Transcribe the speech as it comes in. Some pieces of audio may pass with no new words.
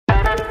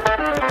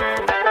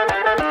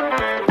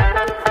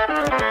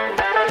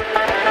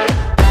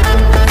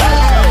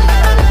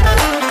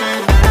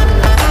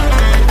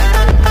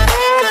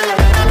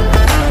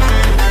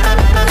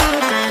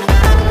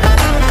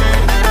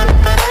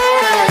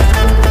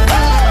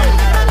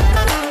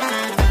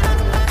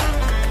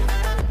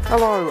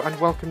Hello and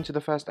welcome to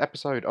the first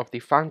episode of the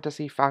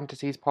Fantasy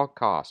Fantasies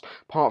podcast.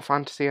 Part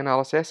fantasy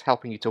analysis,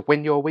 helping you to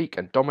win your week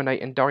and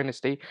dominate in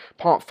Dynasty.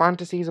 Part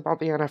fantasies about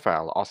the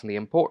NFL, asking the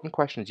important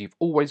questions you've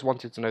always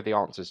wanted to know the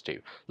answers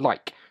to.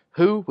 Like,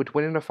 who would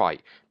win in a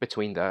fight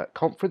between the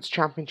Conference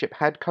Championship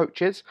head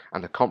coaches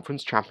and the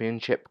Conference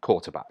Championship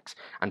quarterbacks?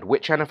 And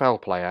which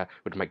NFL player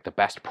would make the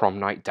best prom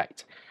night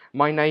date?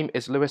 My name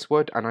is Lewis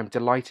Wood and I'm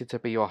delighted to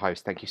be your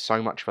host. Thank you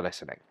so much for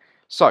listening.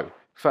 So,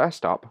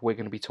 first up, we're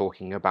going to be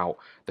talking about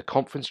the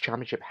Conference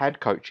Championship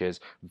head coaches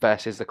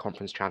versus the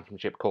Conference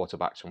Championship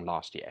quarterbacks from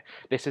last year.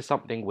 This is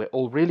something we're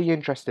all really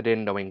interested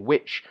in, knowing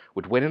which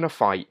would win in a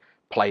fight,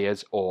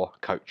 players or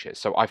coaches.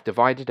 So I've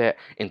divided it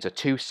into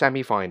two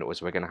semi-finals.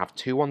 We're going to have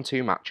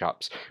 2-on-2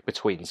 matchups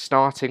between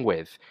starting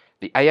with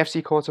the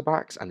AFC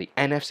quarterbacks and the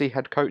NFC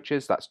head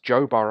coaches, that's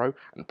Joe Burrow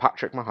and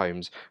Patrick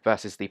Mahomes,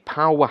 versus the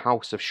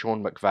powerhouse of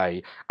Sean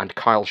McVay and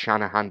Kyle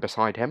Shanahan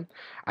beside him.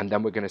 And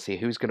then we're going to see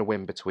who's going to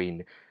win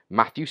between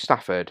Matthew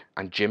Stafford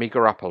and Jimmy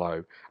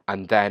Garoppolo,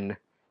 and then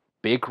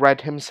Big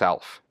Red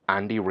himself,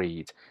 Andy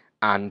Reid,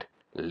 and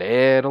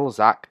little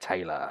Zach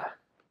Taylor.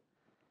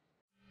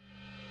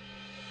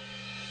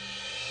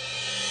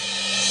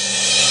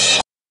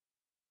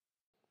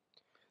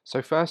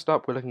 So first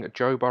up, we're looking at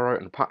Joe Burrow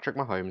and Patrick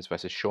Mahomes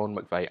versus Sean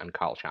McVay and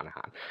Kyle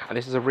Shanahan. And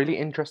this is a really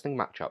interesting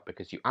matchup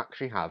because you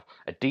actually have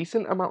a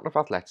decent amount of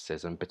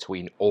athleticism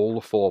between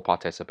all four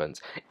participants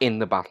in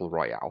the Battle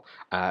Royale.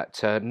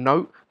 To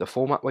note, the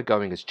format we're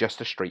going is just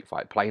a street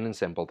fight, plain and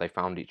simple. They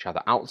found each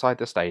other outside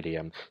the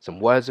stadium, some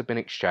words have been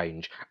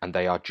exchanged, and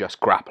they are just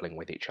grappling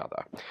with each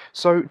other.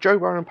 So Joe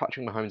Burrow and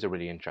Patrick Mahomes are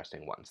really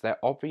interesting ones. They're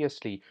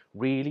obviously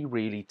really,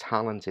 really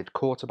talented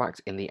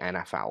quarterbacks in the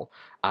NFL,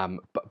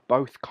 but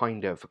both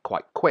kind of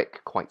quite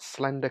quick, quite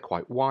slender,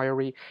 quite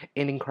wiry,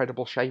 in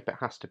incredible shape, it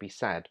has to be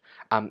said.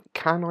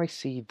 Can I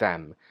see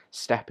them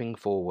stepping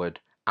forward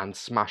and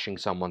smashing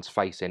someone's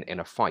face in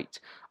a fight?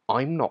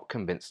 I'm not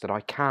convinced that I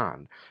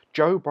can.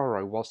 Joe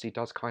Burrow, whilst he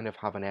does kind of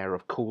have an air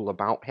of cool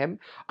about him,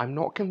 I'm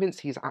not convinced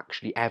he's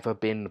actually ever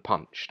been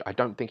punched. I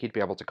don't think he'd be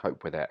able to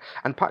cope with it.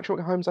 And Patrick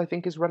Mahomes, I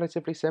think, is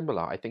relatively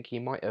similar. I think he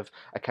might have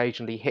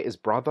occasionally hit his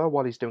brother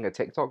while he's doing a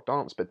TikTok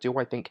dance, but do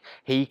I think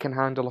he can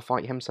handle a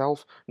fight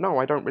himself? No,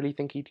 I don't really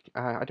think he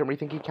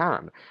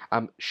can.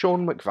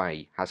 Sean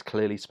McVay has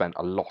clearly spent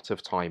a lot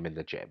of time in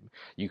the gym.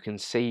 You can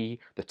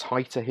see the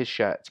tighter his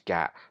shirts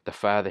get, the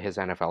further his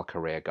NFL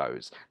career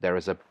goes. There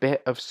is a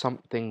bit of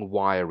something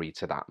wiry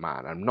to that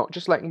man. I'm not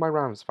just letting my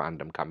Rams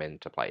fandom come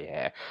into play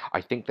here.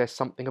 I think there's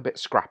something a bit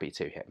scrappy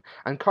to him.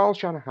 And Kyle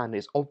Shanahan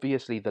is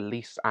obviously the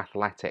least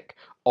athletic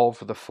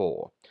of the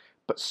four.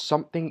 But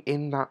something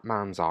in that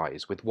man's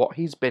eyes, with what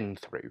he's been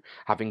through,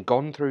 having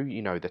gone through,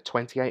 the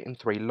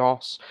 28-3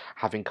 loss,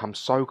 having come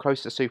so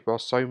close to Super Bowl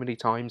so many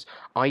times,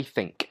 I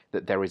think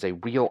that there is a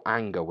real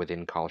anger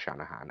within Kyle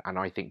Shanahan. And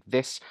I think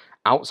this,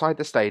 outside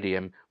the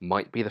stadium,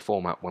 might be the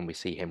format when we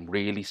see him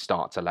really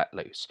start to let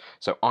loose.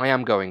 So I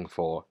am going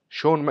for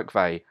Sean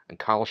McVay and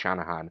Kyle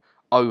Shanahan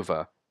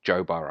over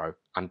Joe Burrow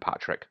and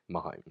Patrick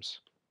Mahomes.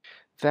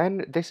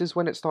 Then this is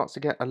when it starts to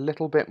get a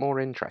little bit more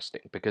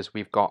interesting because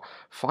we've got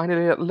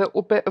finally a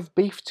little bit of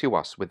beef to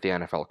us with the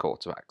NFL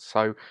quarterbacks.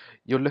 So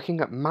you're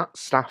looking at Matt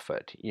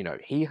Stafford.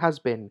 He has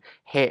been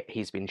hit,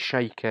 he's been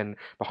shaken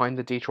behind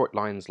the Detroit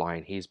Lions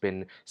line. He's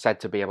been said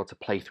to be able to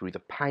play through the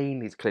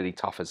pain. He's clearly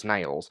tough as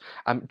nails.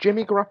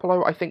 Jimmy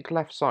Garoppolo, I think,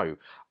 left so.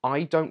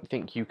 I don't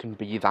think you can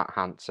be that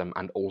handsome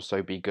and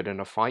also be good in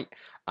a fight.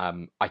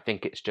 I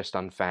think it's just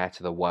unfair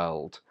to the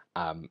world.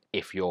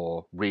 If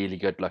you're really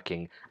good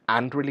looking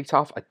and really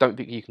tough, I don't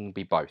think you can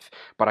be both.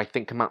 But I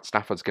think Matt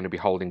Stafford's going to be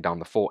holding down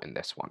the fort in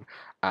this one.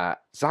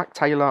 Zach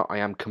Taylor, I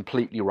am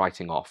completely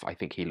writing off. I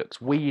think he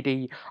looks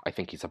weedy. I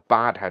think he's a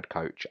bad head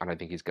coach, and I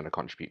think he's going to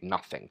contribute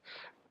nothing.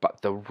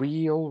 But the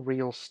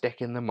real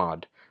stick in the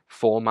mud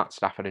for Matt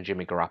Stafford and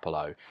Jimmy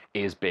Garoppolo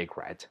is Big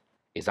Red,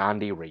 is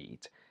Andy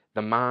Reid.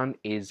 The man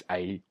is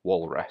a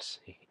walrus.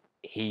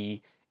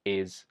 He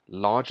is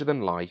larger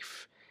than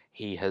life.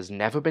 He has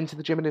never been to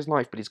the gym in his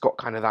life, but he's got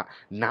kind of that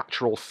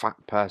natural fat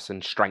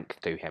person strength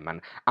to him.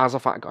 And as a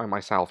fat guy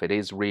myself, it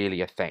is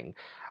really a thing.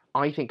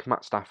 I think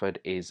Matt Stafford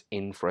is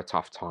in for a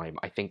tough time.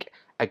 I think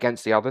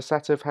against the other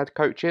set of head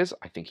coaches,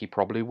 I think he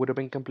probably would have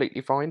been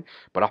completely fine.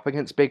 But up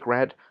against Big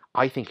Red,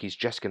 I think he's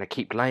just going to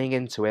keep laying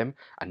into him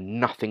and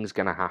nothing's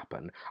going to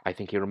happen. I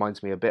think he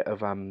reminds me a bit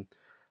of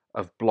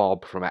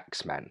Blob from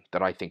X-Men,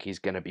 that I think he's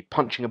going to be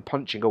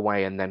punching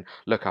away and then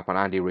look up and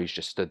Andy Reid's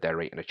just stood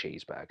there eating a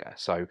cheeseburger.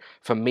 So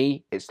for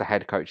me, it's the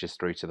head coaches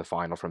through to the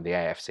final from the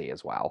AFC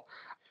as well.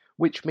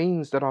 Which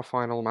means that our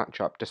final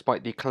matchup,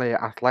 despite the clear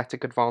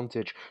athletic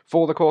advantage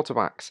for the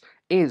quarterbacks,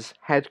 is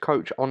head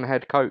coach on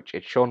head coach.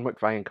 It's Sean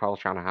McVay and Kyle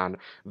Shanahan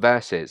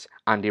versus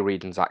Andy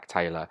Reid and Zach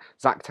Taylor.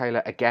 Zach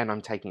Taylor, again,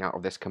 I'm taking out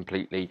of this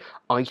completely.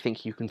 I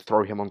think you can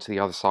throw him onto the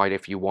other side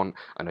if you want,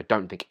 and I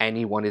don't think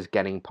anyone is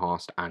getting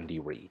past Andy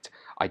Reid.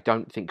 I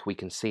don't think we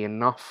can see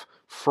enough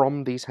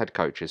from these head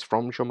coaches,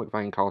 from Sean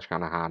McVay and Kyle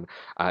Shanahan.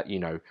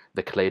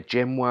 The clear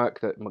gym work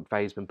that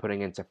McVay's been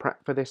putting into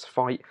prep for this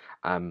fight,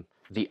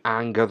 the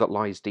anger that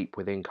lies deep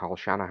within Kyle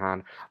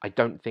Shanahan. I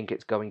don't think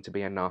it's going to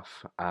be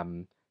enough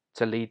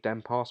to lead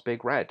them past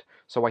Big Red.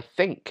 So I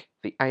think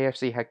the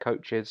AFC head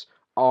coaches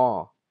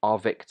are our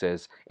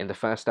victors in the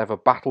first ever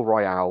Battle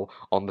Royale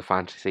on the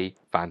Fantasies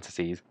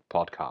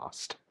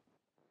podcast.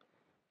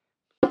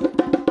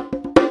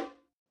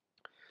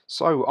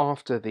 So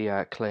after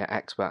the clear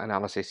expert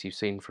analysis you've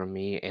seen from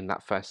me in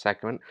that first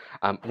segment,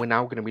 we're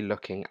now going to be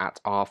looking at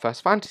our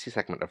first fantasy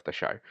segment of the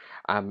show.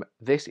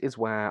 This is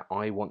where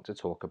I want to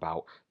talk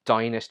about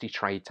Dynasty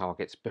trade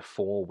targets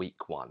before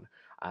week one.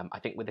 I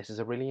think this is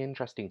a really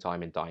interesting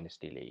time in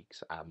Dynasty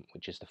leagues,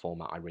 which is the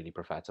format I really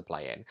prefer to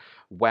play in,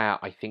 where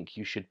I think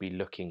you should be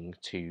looking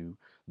to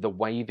the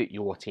way that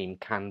your team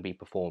can be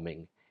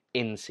performing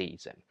in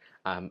season.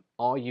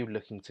 Are you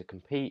looking to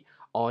compete?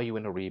 Are you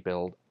in a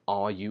rebuild?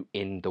 Are you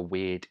in the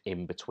weird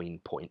in-between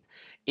point?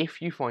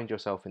 If you find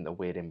yourself in the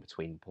weird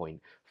in-between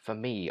point, for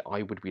me,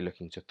 I would be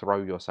looking to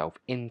throw yourself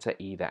into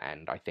either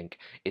end. I think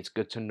it's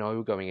good to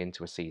know going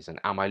into a season,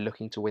 am I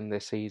looking to win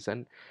this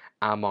season?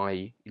 Am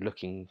I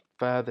looking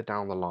further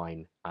down the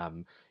line?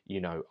 I'm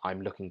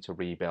looking to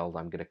rebuild.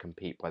 I'm going to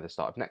compete by the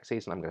start of next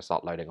season. I'm going to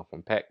start loading up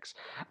on picks.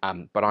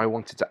 But I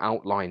wanted to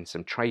outline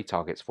some trade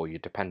targets for you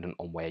dependent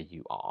on where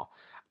you are.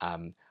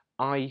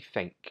 I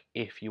think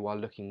if you are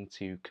looking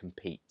to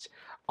compete,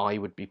 I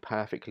would be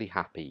perfectly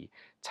happy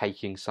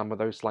taking some of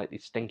those slightly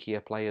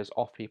stinkier players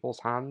off people's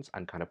hands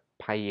and kind of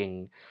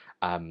paying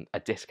a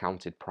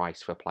discounted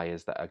price for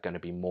players that are going to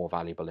be more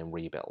valuable in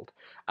rebuild.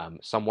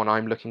 Someone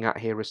I'm looking at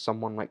here is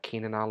someone like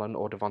Keenan Allen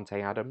or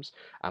Devontae Adams.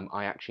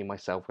 I actually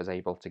myself was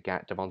able to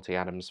get Devontae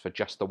Adams for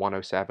just the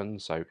 107,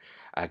 so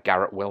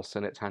Garrett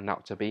Wilson it turned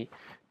out to be,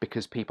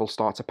 because people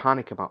start to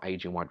panic about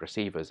aging wide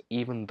receivers,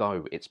 even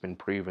though it's been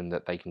proven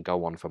that they can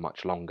go on for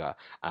much longer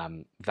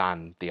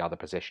than the other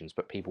positions,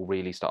 but people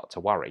really start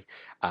to worry.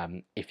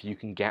 If you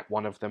can get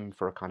one of them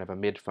for a kind of a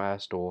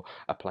mid-first or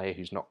a player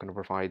who's not going to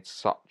provide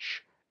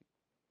such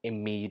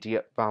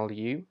immediate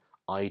value,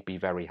 I'd be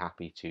very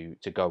happy to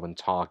go and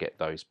target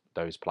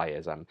those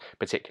players.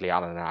 Particularly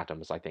Allen and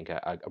Adams, I think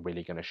are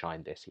really going to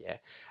shine this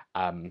year.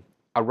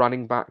 A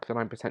running back that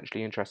I'm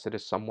potentially interested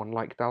is someone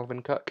like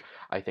Dalvin Cook.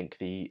 I think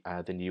the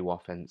new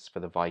offense for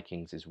the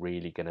Vikings is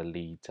really going to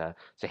lead to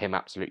him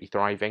absolutely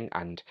thriving,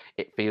 and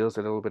it feels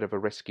a little bit of a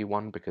risky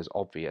one because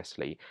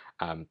obviously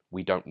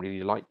we don't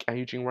really like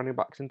aging running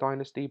backs in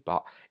Dynasty,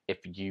 but if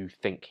you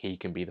think he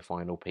can be the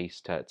final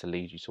piece to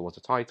lead you towards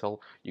a title,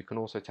 you can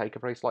also take a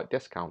very slight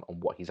discount on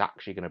what he's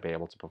actually going to be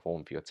able to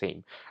perform for your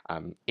team.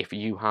 If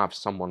you have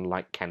someone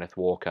like Kenneth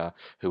Walker,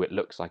 who it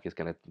looks like is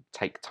going to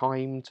take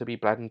time to be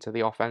bled into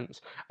the offense,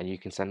 and you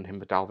can send him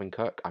for Dalvin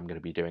Cook, I'm going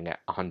to be doing it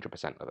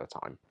 100% of the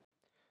time.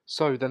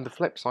 So then the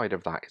flip side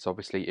of that is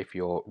obviously if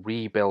you're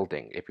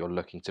rebuilding, if you're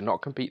looking to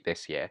not compete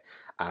this year,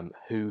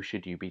 who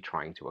should you be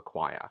trying to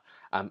acquire?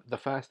 The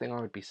first thing I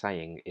would be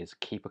saying is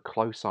keep a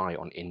close eye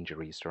on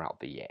injuries throughout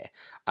the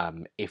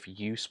year. If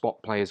you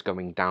spot players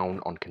going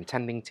down on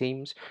contending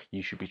teams,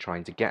 you should be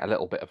trying to get a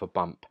little bit of a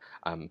bump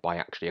by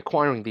actually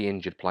acquiring the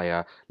injured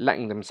player,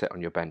 letting them sit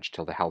on your bench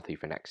till they're healthy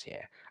for next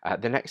year.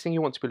 The next thing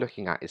you want to be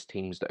looking at is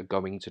teams that are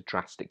going to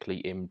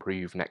drastically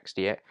improve next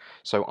year.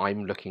 So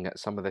I'm looking at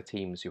some of the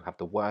teams who have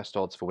the worst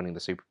odds for winning the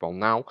Super Bowl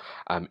now,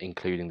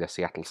 including the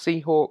Seattle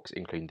Seahawks,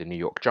 including the New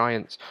York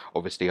Giants,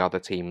 obviously other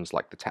teams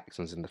like the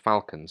Texans and the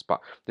Falcons.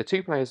 But the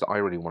two players that I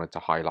really wanted to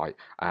highlight,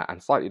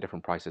 and slightly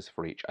different prices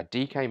for each, are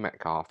DK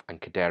Metcalf and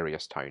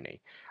Kadarius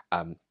Toney.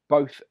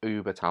 Both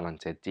uber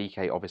talented.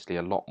 DK obviously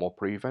a lot more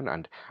proven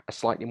and a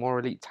slightly more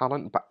elite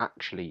talent, but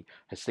actually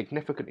has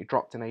significantly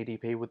dropped in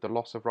ADP with the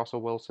loss of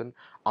Russell Wilson.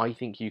 I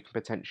think you can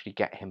potentially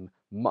get him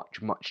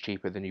much, much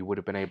cheaper than you would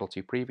have been able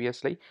to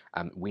previously.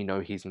 We know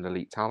he's an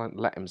elite talent.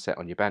 Let him sit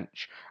on your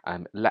bench.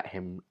 Let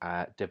him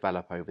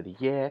develop over the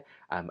year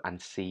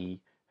and see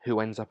who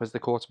ends up as the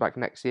quarterback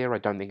next year. I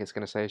don't think it's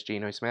going to say as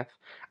Geno Smith.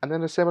 And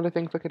then a similar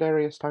thing for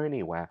Kadarius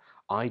Toney, where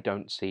I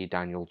don't see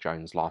Daniel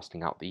Jones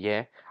lasting out the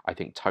year. I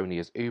think Toney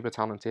is uber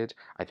talented.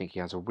 I think he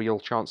has a real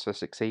chance to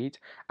succeed.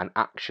 And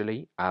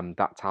actually,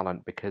 that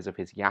talent, because of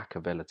his yak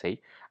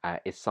ability,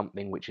 is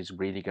something which is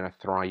really going to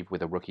thrive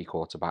with a rookie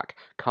quarterback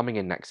coming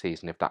in next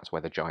season if that's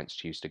where the Giants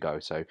choose to go.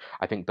 So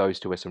I think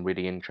those two are some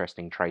really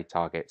interesting trade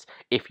targets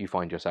if you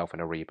find yourself in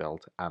a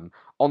rebuild.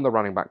 On the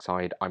running back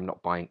side, I'm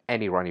not buying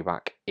any running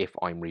back if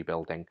I'm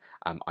rebuilding.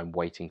 I'm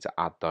waiting to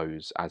add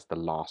those as the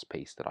last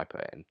piece that I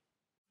put in.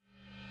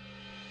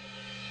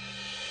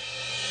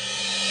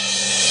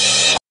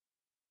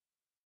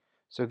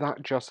 So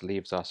that just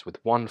leaves us with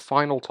one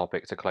final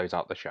topic to close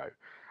out the show.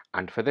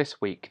 And for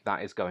this week,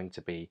 that is going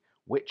to be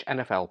which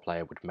NFL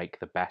player would make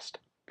the best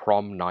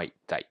prom night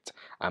date.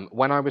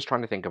 When I was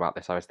trying to think about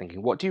this, I was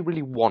thinking, what do you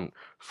really want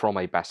from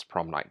a best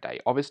prom night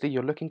date? Obviously,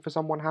 you're looking for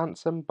someone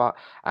handsome, but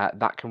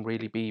that can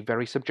really be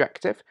very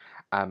subjective.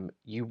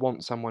 You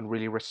want someone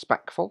really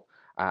respectful.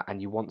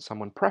 And you want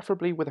someone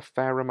preferably with a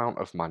fair amount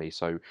of money.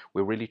 So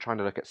we're really trying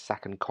to look at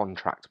second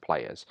contract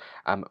players.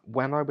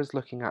 When I was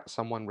looking at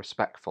someone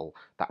respectful,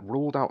 that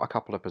ruled out a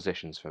couple of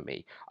positions for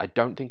me. I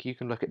don't think you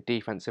can look at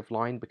defensive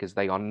line because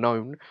they are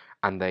known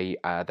and they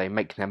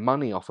make their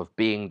money off of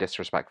being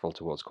disrespectful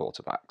towards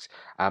quarterbacks.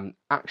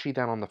 Actually,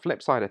 then on the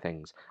flip side of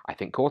things, I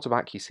think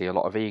quarterback you see a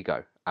lot of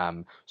ego.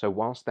 So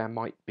whilst there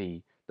might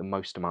be the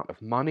most amount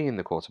of money in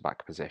the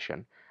quarterback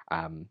position,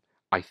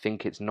 I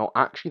think it's not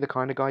actually the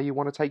kind of guy you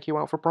want to take you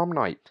out for prom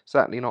night.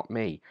 Certainly not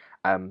me.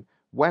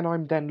 When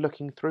I'm then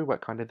looking through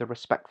at kind of the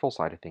respectful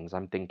side of things,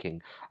 I'm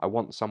thinking I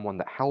want someone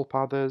that help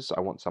others. I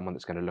want someone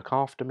that's going to look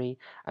after me.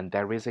 And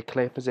there is a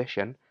clear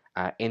position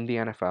in the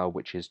NFL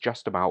which is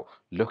just about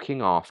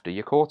looking after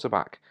your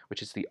quarterback,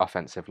 which is the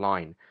offensive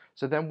line.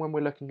 So then when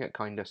we're looking at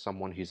kind of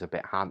someone who's a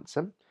bit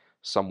handsome,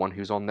 someone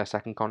who's on their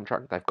second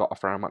contract, they've got a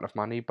fair amount of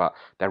money, but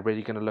they're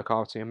really going to look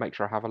after you and make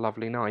sure I have a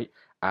lovely night.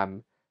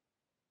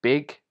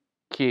 Big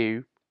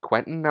Q,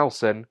 Quentin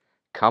Nelson,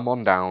 come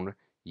on down.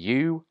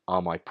 You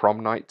are my prom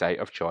night date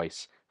of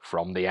choice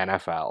from the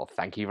NFL.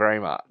 Thank you very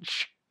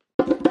much.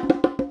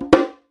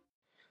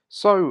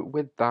 So,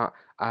 with that,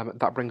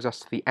 that brings us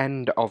to the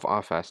end of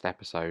our first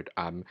episode.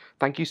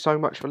 Thank you so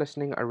much for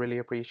listening. I really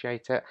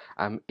appreciate it.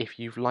 If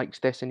you've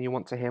liked this and you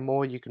want to hear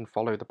more, you can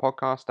follow the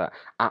podcast at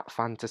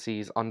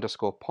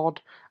 @fantasies_pod.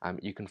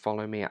 You can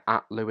follow me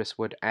at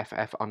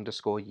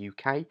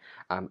LewisWoodFF_UK.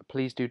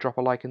 Please do drop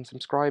a like and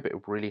subscribe. It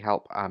would really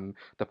help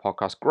the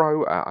podcast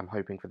grow. I'm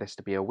hoping for this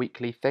to be a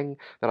weekly thing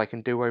that I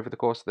can do over the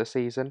course of the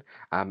season.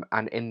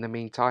 And in the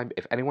meantime,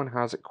 if anyone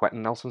has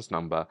Quentin Nelson's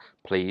number,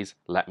 please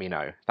let me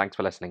know. Thanks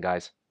for listening,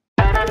 guys.